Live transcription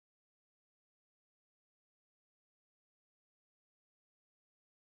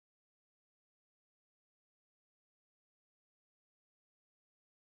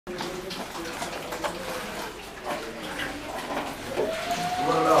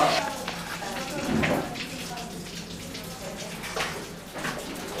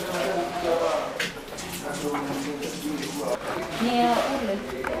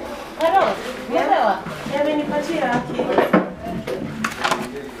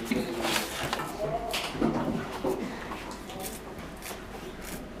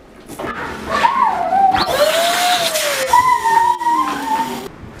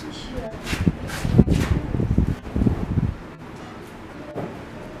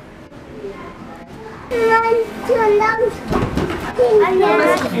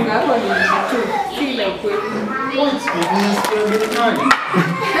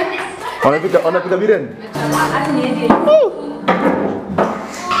Wanapika biryani?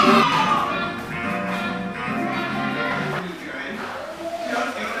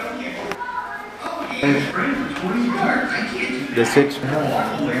 The six.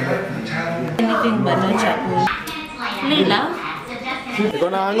 Anything but no chakula. Lila? Iko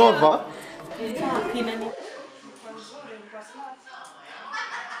na hangover?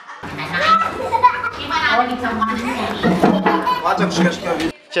 Wacha kushika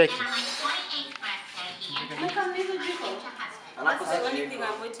vitu. Check.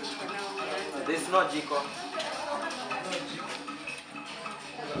 This is not jiko.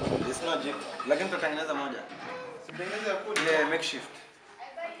 This is not jiko. Lakini tutatengeneza moja. Tutengeneze kuni. Yeah, makeshift.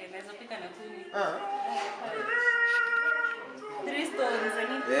 Okay, naweza pika na kuni. 3 stones.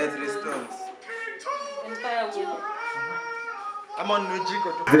 Yeah, 3 stones. And firewood. Come on, jiko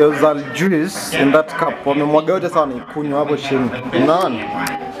tu. There's a juice in that cup. Wamemwaga yote sawa naikunywa hapo chini. Unaona?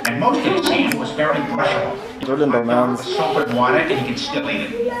 And most of the tea was very crushable. Ndio ndo naanza. Salt and water, and you can still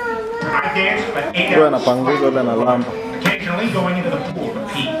eat it. I danced, but 8 Wewe hours anapanguza yule na lamba. occasionally going into the pool to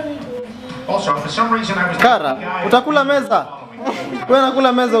pee. Also, for some reason I was Kara, utakula meza? Wewe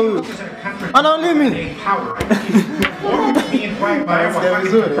unakula meza huyu. Ana ulimi. Sikia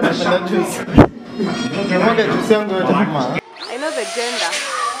vizuri, napenda juice. Nimwaga juice yangu yote mama. I know the gender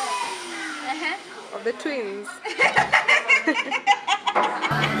of the twins.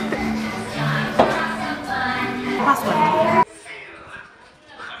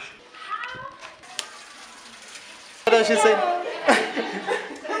 What does she say?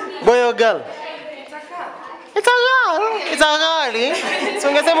 Boy or girl? It's a girl. It's a girl. So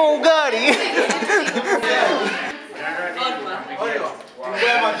ungesema ugali.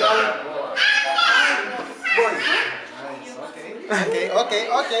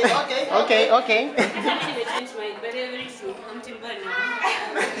 Okay.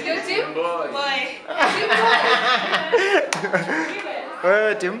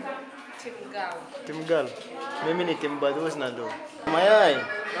 Wewe team? Team girl. Mimi ni team Badus na ndo. Mayai.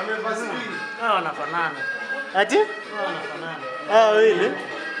 Wanafanana. Ati? Wanafanana. Wili.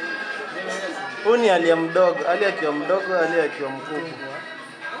 Huni aliye mdogo, akiwa mdogo, akiwa mkubwa.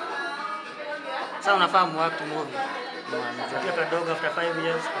 Sasa unafahamu watu movie. Mwanzo kadogo after 5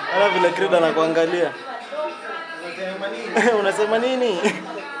 years. Ala vile Creed anakuangalia. Unasema nini?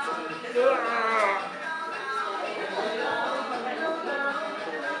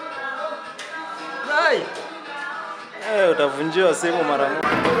 Hai. Utavunjiwa simu mara moja.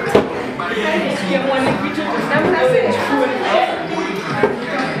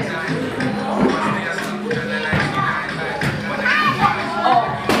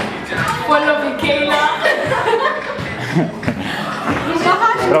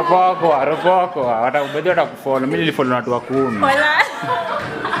 Ropoko, watakufollow. Mimi nilifollow watu wa 10. Wala.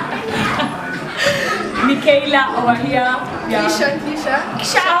 Michaela Owalia.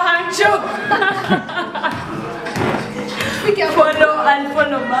 Kisha Hanchuk. Follow and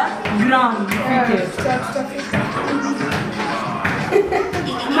follow back. Gram.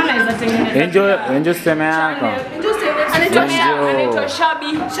 Mana iza tengeneza. Enjoy sema yako. Anaitwa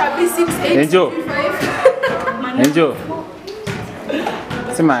Shabi 68. Enjoy.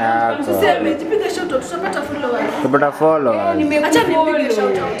 Sema yako. Sema jipiga shout out tutapata followers. Tupata followers. Acha nipige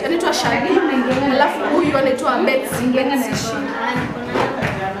shout out. Anaitwa Shabi. Alafu huyu anaitwa Betsy.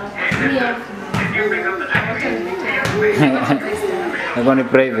 Niko ni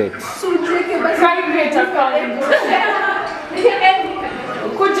private. Private account.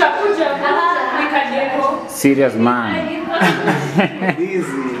 Kuja. Nikadeko. Serious man. Busy,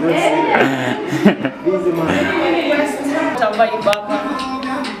 not serious. Busy man. Vibe baba.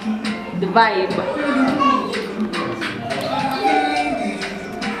 The vibe.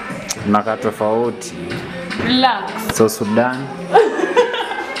 Maka tofauti. Relax. So Sudan.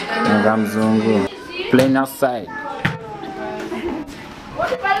 Nga mzungu. Plain outside.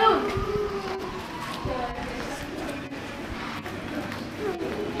 What balloon?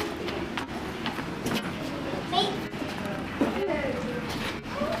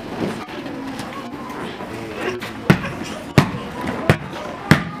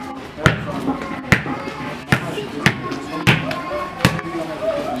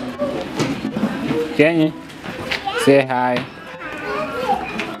 Kenny, say hi.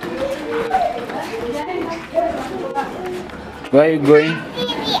 Where are you going?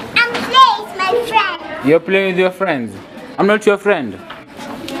 I'm playing with my friend. You're playing with your friends? I'm not your friend.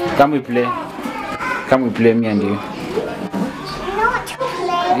 Come we play. Come we play, me and you. I don't want to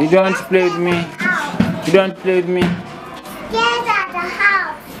play. You don't want to play with me? You don't play with me? Get out the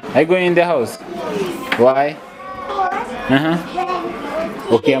house. Are you going in the house? Why?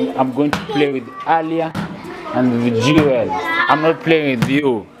 Okay, I'm going to play with Alia and with Jewel. I'm not playing with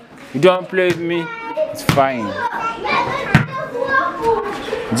you. You don't play with me? It's fine.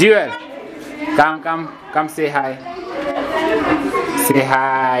 Jewel, come say hi. Say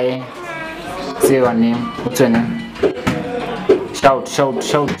hi. Say your name. What's your name? Shout. Jewel.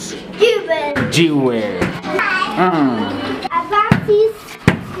 Jewel. About this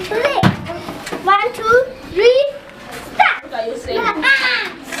play. 1, 2, 3, start. What are you saying?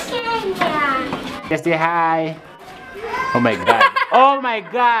 Kenya. Just say hi. Oh my god. Oh my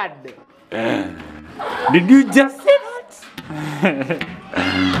god. Did you just say that?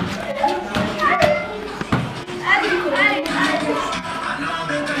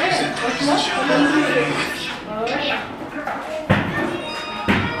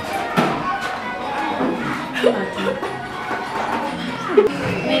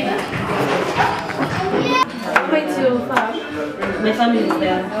 Wait till far. My family is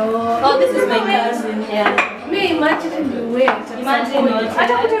there. Oh, this is my cousin. Yeah. Me imagine you wait. Imagine what?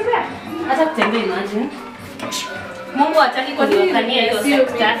 Hata kutembea. Hata kutembea imagine. Mungu hataki kuniokania hiyo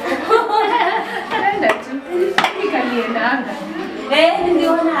sekta. Nenda tu. Nikaliendanga.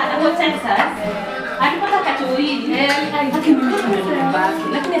 Niliona hapo Texas. Alipata katuwili. Lakini mimi tumebaki.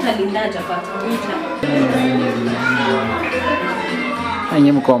 Lakini atalindaje apata mita.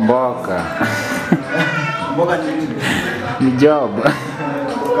 Nanyi mkomboka. Mboga ni nini? Ni job.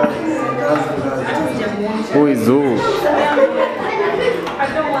 Who is who?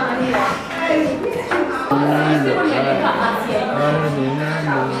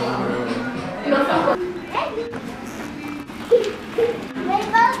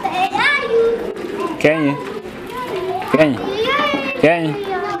 Can you?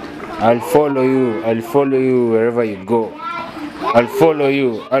 I'll follow you wherever you go. I'll follow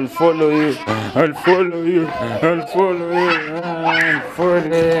you.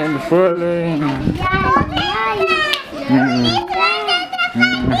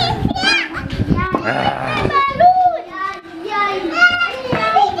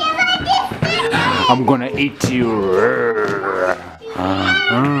 I'm gonna eat you.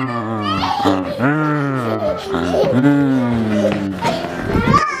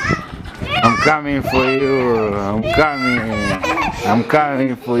 I'm coming for you. I'm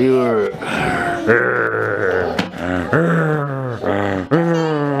coming for you.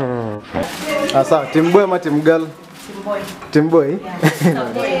 Asa, team boy ama team girl? Team boy.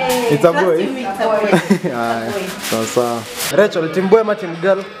 It's a boy. Sasa. Rachel, team boy ama team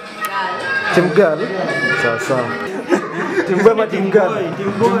girl? Team girl. Sasa. Team boy ama team girl?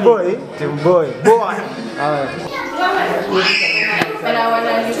 Team boy. Boy. Na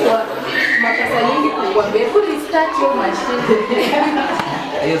wanalipwa mapesa nyingi kukuambia restart your machine.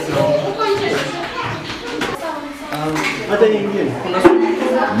 Hata nyingine.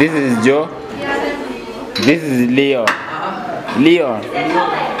 This is Joe. This is Leo. Leo,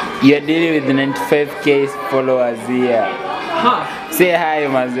 you're dealing with 95k followers here. Say hi,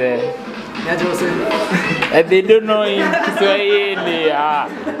 maze. They don't know in Kiswahili.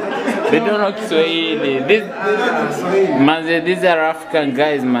 They don't know Kiswahili. These are African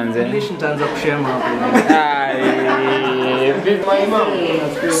guys, manze.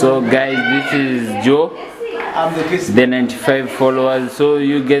 So guys, this is Joe. The 95 followers. So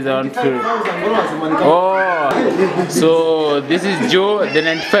you guys are on to. Oh, so this is Joe. The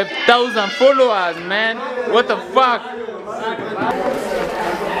 95,000 followers, man. What the fuck?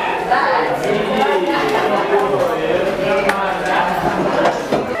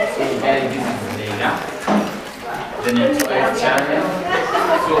 The 95 channel.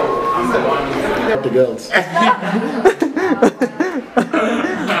 So I'm the one who's The girls.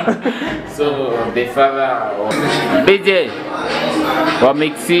 So the father BJ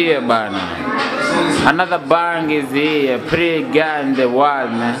wamixie bana. Another bang is here, pretty guy in the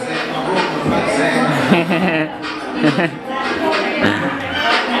world, man.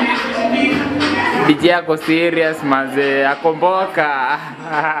 BJ ako serious maze, akomboka.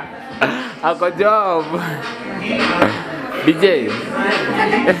 Ako job. BJ.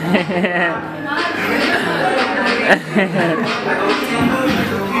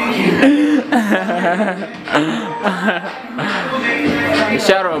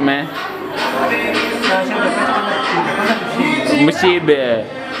 Sharo, man. Mushibe.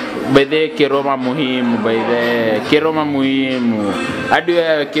 Baidhe kiroma muhimu, baidhe kiroma muhimu. Hadi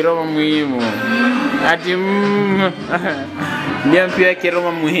wewe kiroma muhimu. Ati ndio pia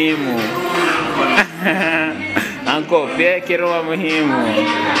kiroma muhimu. Anko pia kiroma muhimu.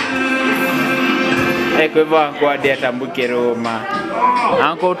 Kwa hivyo anko hadi atambuke Roma.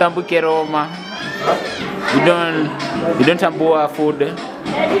 Anko utambuke Roma. You don't tambua food.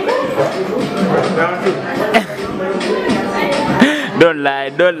 Don't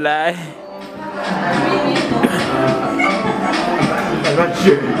lie.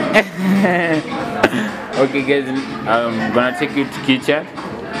 Okay guys, I'm gonna take you to kitchen.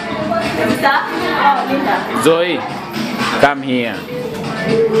 Zoe, come here.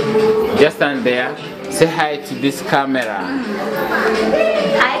 Just stand there. Say hi to this camera.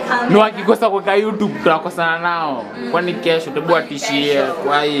 Hi, camera. No, akikosa kwa YouTube tunakosana nao. Kwani kesho tebua tishie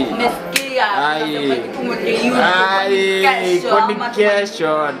kwa hii. Kwani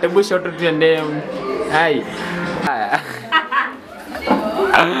kesho tebu shoto tuende. Hai.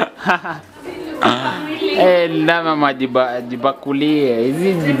 Ndama majibakulie.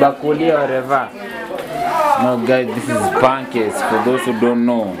 Hizi jibakulie whatever. No guys, this is pancakes for those who don't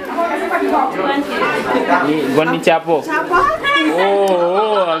know. Goni chapo?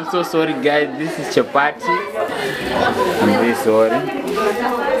 Oh, I'm so sorry guys. This is chapati. I'm very sorry.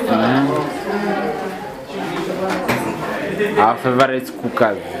 Our favorite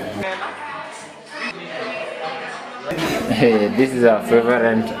cookers. Hey, this is our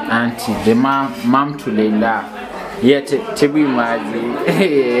favorite auntie, the mom to Leila. Yeah, Tebu Imagine.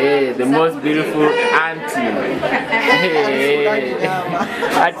 Hey, the most beautiful auntie. Hey,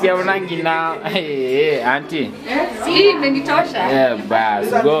 auntie unangi now. Hey, auntie. See, imenitosha. Yeah,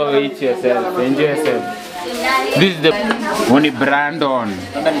 bas. Go eat yourself. Enjoy yourself. This is the Moni Brandon.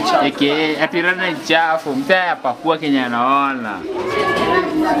 Eke, atirana chafu. Mtaya pakua Kenya naona.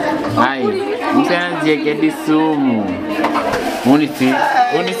 Hai, mtaya jekedi sumu.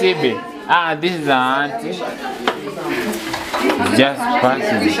 Unisibe. Ah, this is our auntie. Just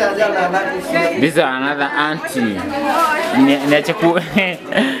passing. This is another auntie.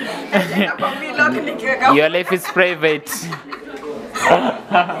 Your life is private.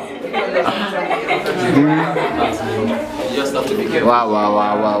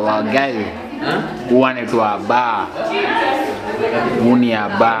 Wow, guys. Uane tu aba. Uni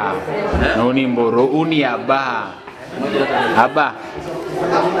aba. Uni mboro. Uni aba. Aba.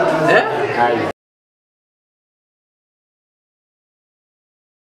 Hai.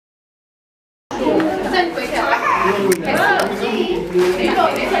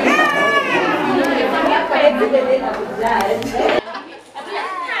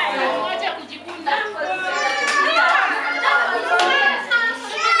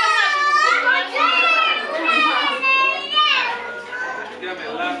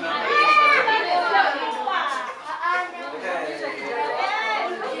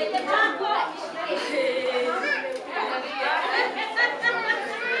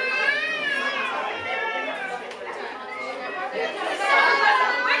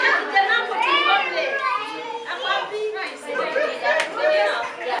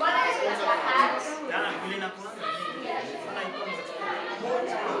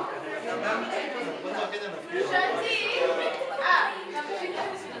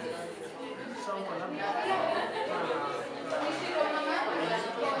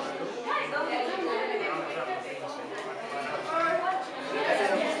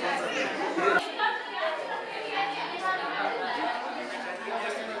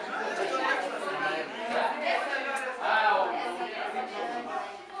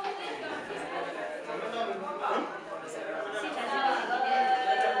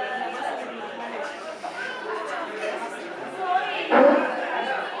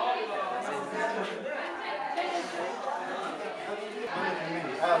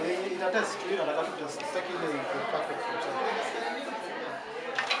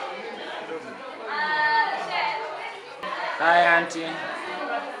 Hi, auntie.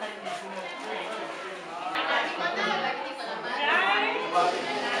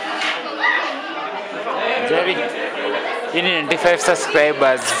 Jerry, you need 95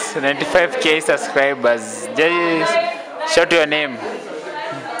 subscribers, 95k subscribers. Jerry, shout your name.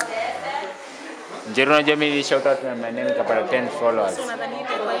 Jerry, unajua mimi shout out my name kapata 10 followers.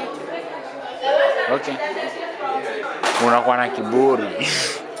 Okay. Unakuwa na kiburi.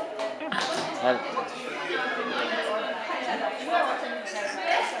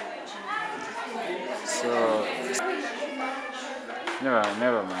 So,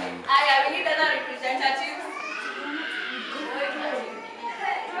 never mind. We need another representative.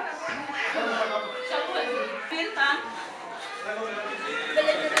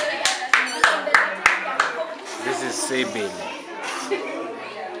 This is Sibyl.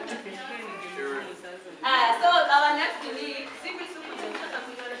 So our next week, Sibyl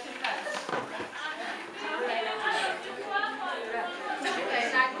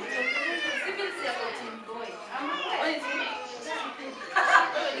Sibyl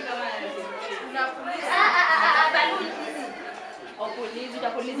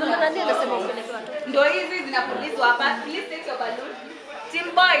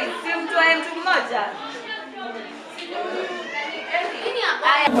Boys, simtoe mtu mmoja.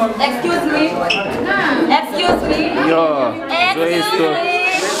 Excuse me. Excuse me. Yo,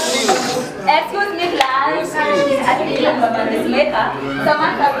 Excuse me, class. I think you're this maker.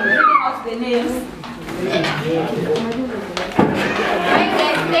 Samantha will bring out the names.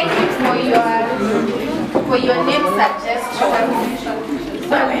 Thank you for your name suggestion.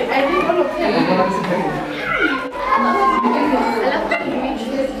 So I did all of them.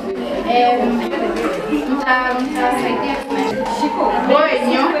 Boy,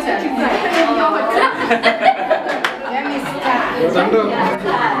 nyota.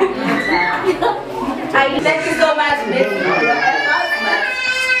 Thank you so much, Miss.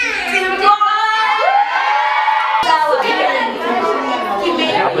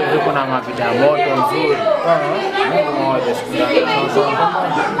 hapo hivi kuna mavida moto nzuri. Mungu mmoja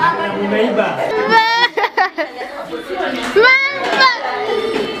Umeiba.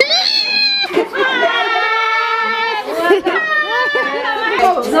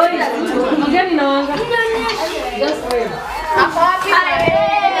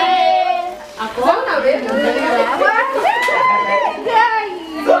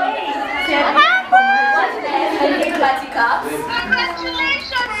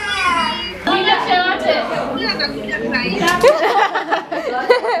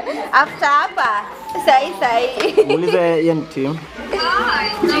 After hapa sai. Muulize yeye ni team.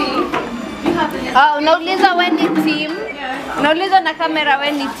 Unauliza wewe ni team. Unauliza na kamera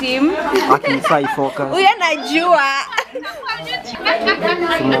wewe ni team. Akisai focus. Huyo anajua.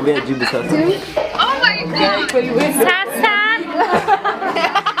 Simwambie jibu sasa. Sasa.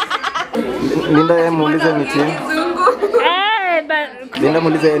 Linda yeye muulize ni team. Linda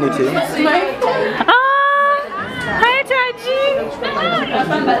muulize yeye ni team.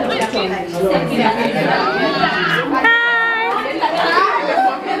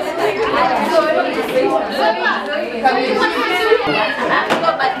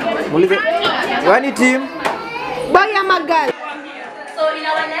 Muulize wani team? Boy ama girl? So in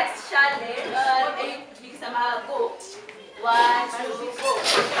our next challenge, go. 1, 2, go.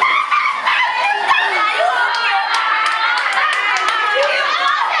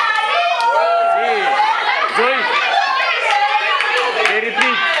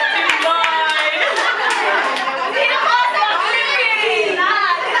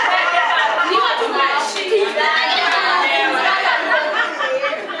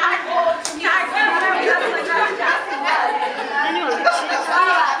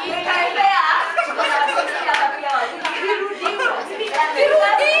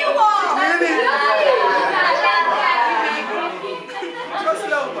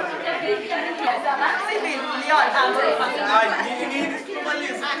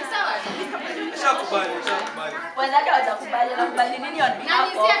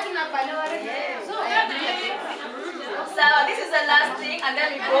 So this is the last thing, and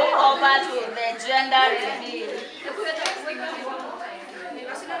then we go over to the gender reveal.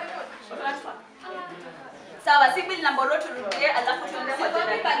 Sawa, sibil na mboro turudie, alafu tuende kwa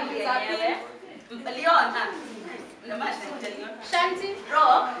gender reveal. Leon, Shanti,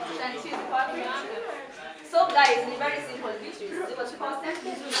 Rock, Shanti, so guys, it's very simple issues.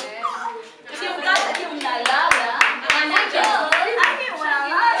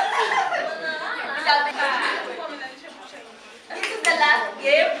 This is the last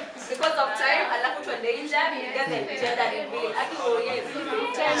game because of time. Alafu tuende nje, we get the gender reveal.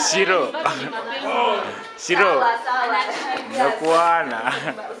 Shiro. Nakuana.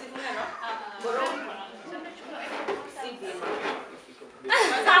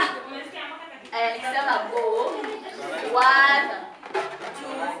 Nikisema go. 1,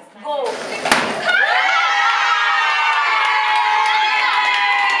 2, go.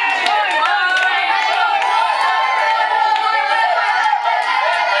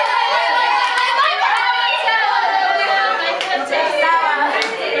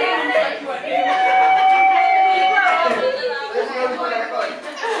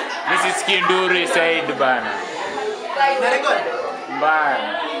 This is Kinduri Said bana.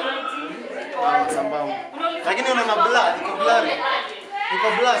 Mbaya. Lakini unaona blur, iko blur. Iko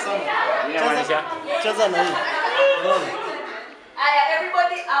blur sana. Cheza na hii. Aya,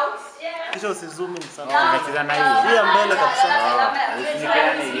 everybody out. Kisha usizoom in sana. Unacheza na hii. Hii ya mbele kabisa.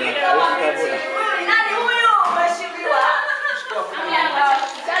 Usinipeane hiyo. Nani huyo? Mheshimiwa.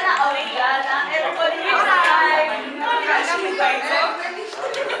 Jana au jana, everybody outside.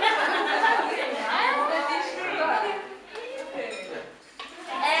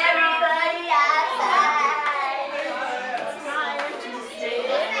 Everybody outside.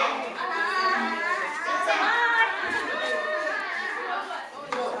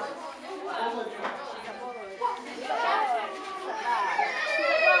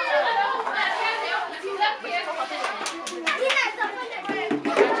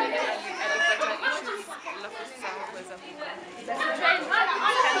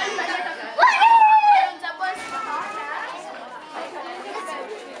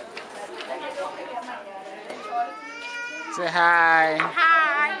 hi.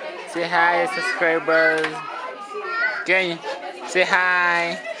 Hi. Say hi, subscribers. Can you say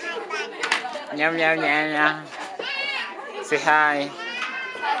hi? Nyam nyam nyam nyam. Say hi.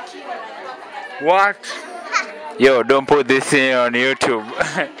 What? Yo, don't put this thing on YouTube.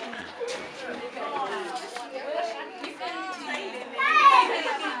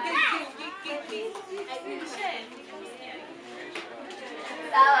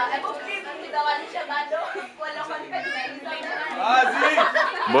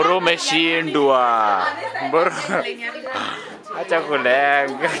 Mboro umeshindwa. Mboro. Acha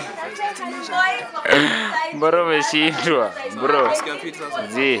kulenga. Mboro umeshindwa. Bro.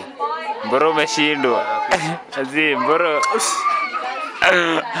 Zi. Mboro umeshindwa. Zi, mboro.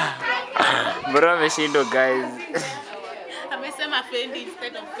 Mboro umeshindwa, guys. Amesema Fendi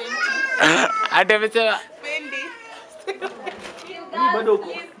instead of Fenty. Ate amesema Fendi. Bado uko.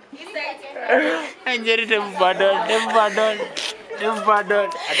 Anjeri tembadon.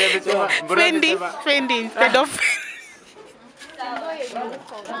 Ate amesema Fendi instead of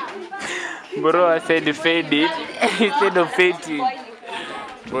Bro, I said Fendi instead of Fenty.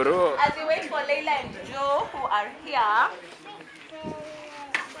 Bro. As we wait for Leila and Joe who are here.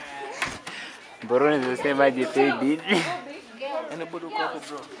 Bro, nisema je Fendi.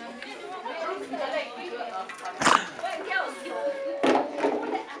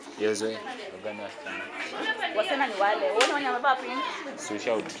 Yo Zoe, ugana wasichana. Wasema ni wale. Uone wenye wamevaa pink. So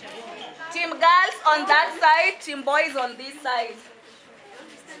shout. Team girls on that side, team boys on this side.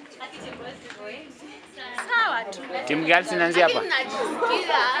 sawa tu. Team girls inaanzia hapa.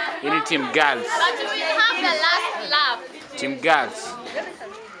 Hii ni team girls. But we have the last lap. Team girls.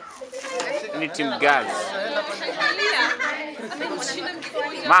 Hii ni team girls.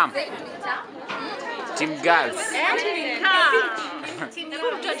 Mom. Team girls.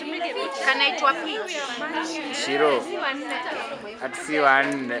 Kanaitwa Peach. Shiro. Atsi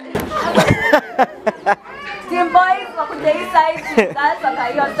wanne. Team boys on this side, team girls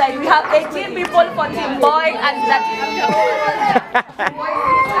on your side. We have 18 people for team boy and that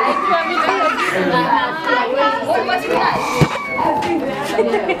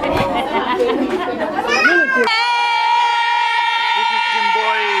This is team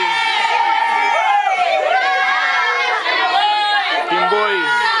boys. Team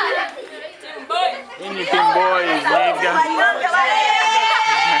boys. Ini team boys, nigga.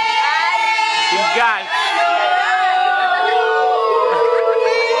 Team girls.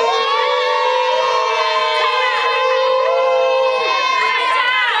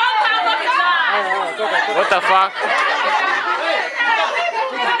 What the fuck?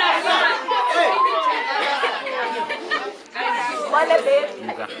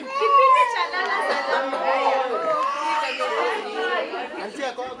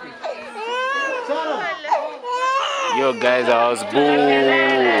 Yo guys, I was boo.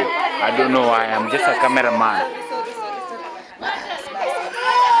 I don't know why. I'm just a cameraman.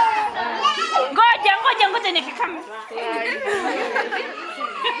 Ngoja nikikamera.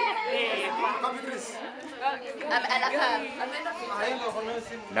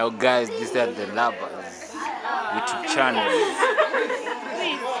 Now guys, these are the lovers YouTube channel.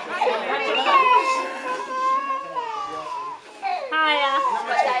 Haya.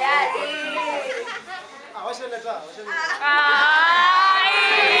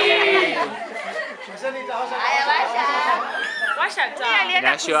 Washa taa.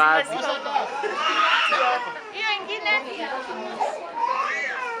 Nasho wapi? Hiyo ingine.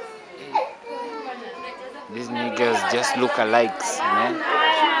 These niggas just look alikes, man.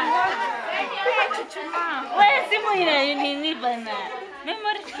 Wewe simu ina nini bana?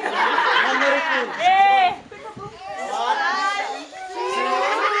 Memory. Eh.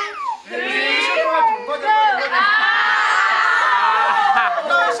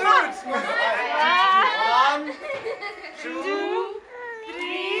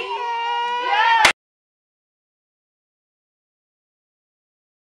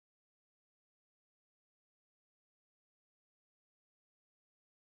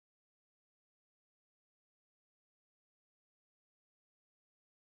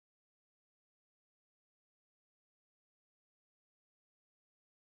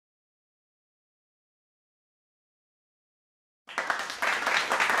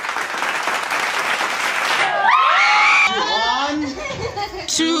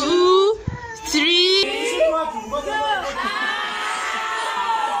 Two, three.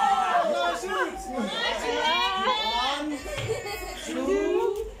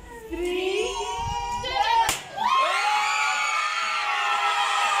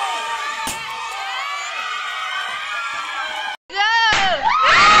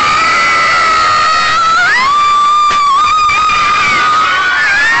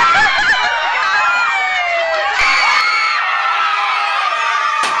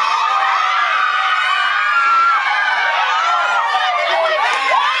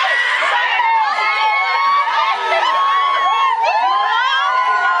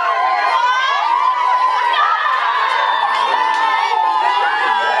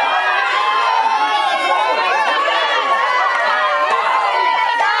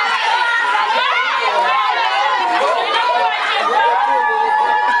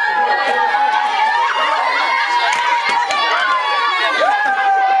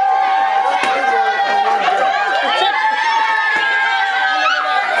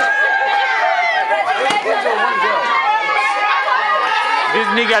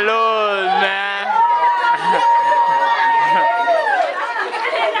 me alone, man.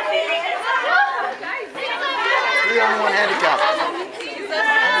 One handicap.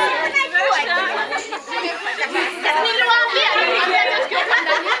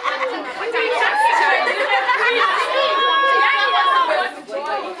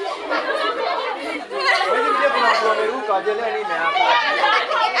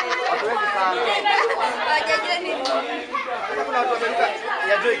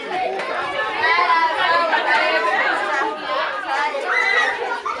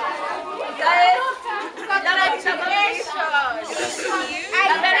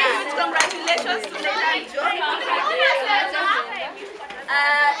 Congratulations to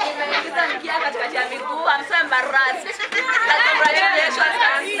nimeingiza mkia katikati ya miguu. I'm so embarrassed. Congratulations,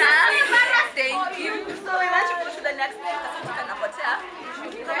 Kansa. Thank you. So we want to go to the next thing. Sasa tunapotea.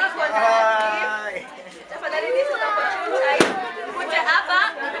 Kama kuna tafadhali this is opportunity. Kuja hapa,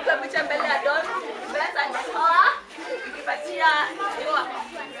 nipige picha mbele ya Don. Besa ni poa. Nikipatia poa.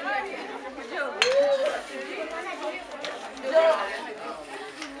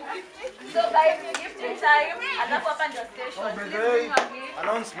 So guys, gifting time. Alafu hapa ndio station. By the way,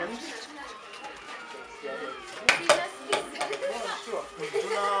 announcement.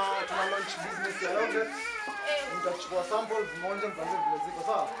 Tuna launch business ya yogurt. Mtachukua samples, mmoja mpange vile ziko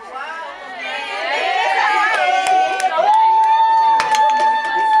sawa.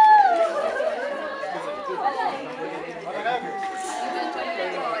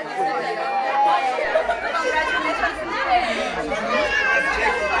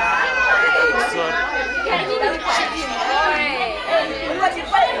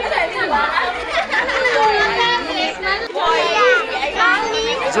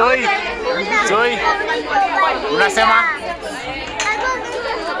 Joy, Joy, unasema?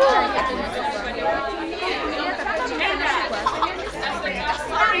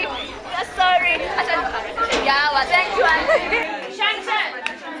 Sorry. Yeah, well, thank you, Auntie.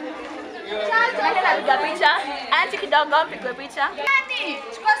 Napiga picha. Auntie kidogo mpigwe picha.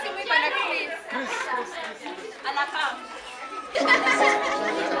 Chukua simu hii bana Chris. Anakaa.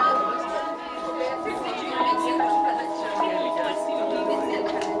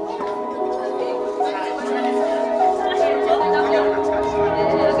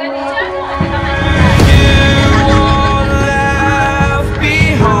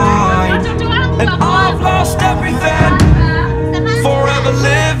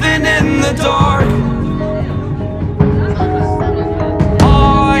 Living in the dark,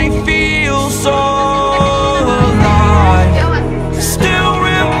 I feel so alive. Still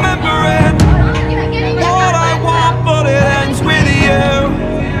remembering what I want, but it ends with you.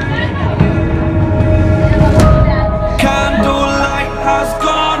 Candlelight has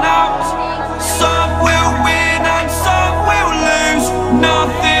gone out. Some will win and some will lose.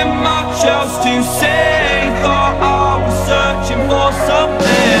 Nothing much else to say. Thought I was searching for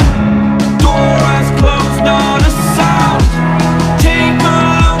something. Door has closed, not a sound. Take a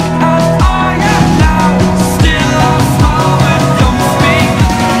look as I am now. Still I smile and don't speak.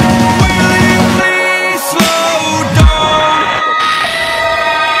 Will you please slow down?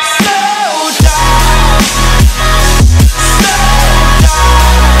 Slow down. Slow down.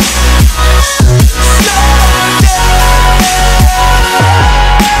 Slow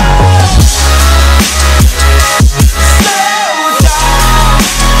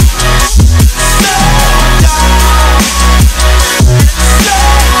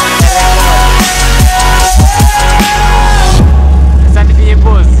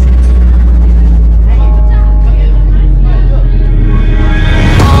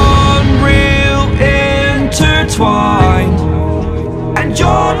and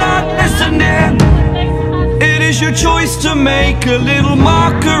you're not listening. It is your choice to make a little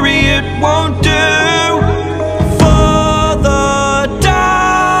mockery, it won't do. Further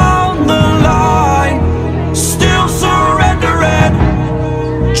down the line, still surrendering,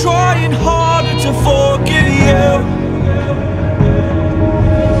 trying harder to forgive you.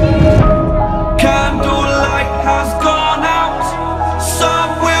 Candlelight has gone out.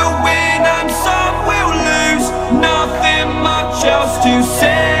 Some will win and some will lose. Nothing much else to say.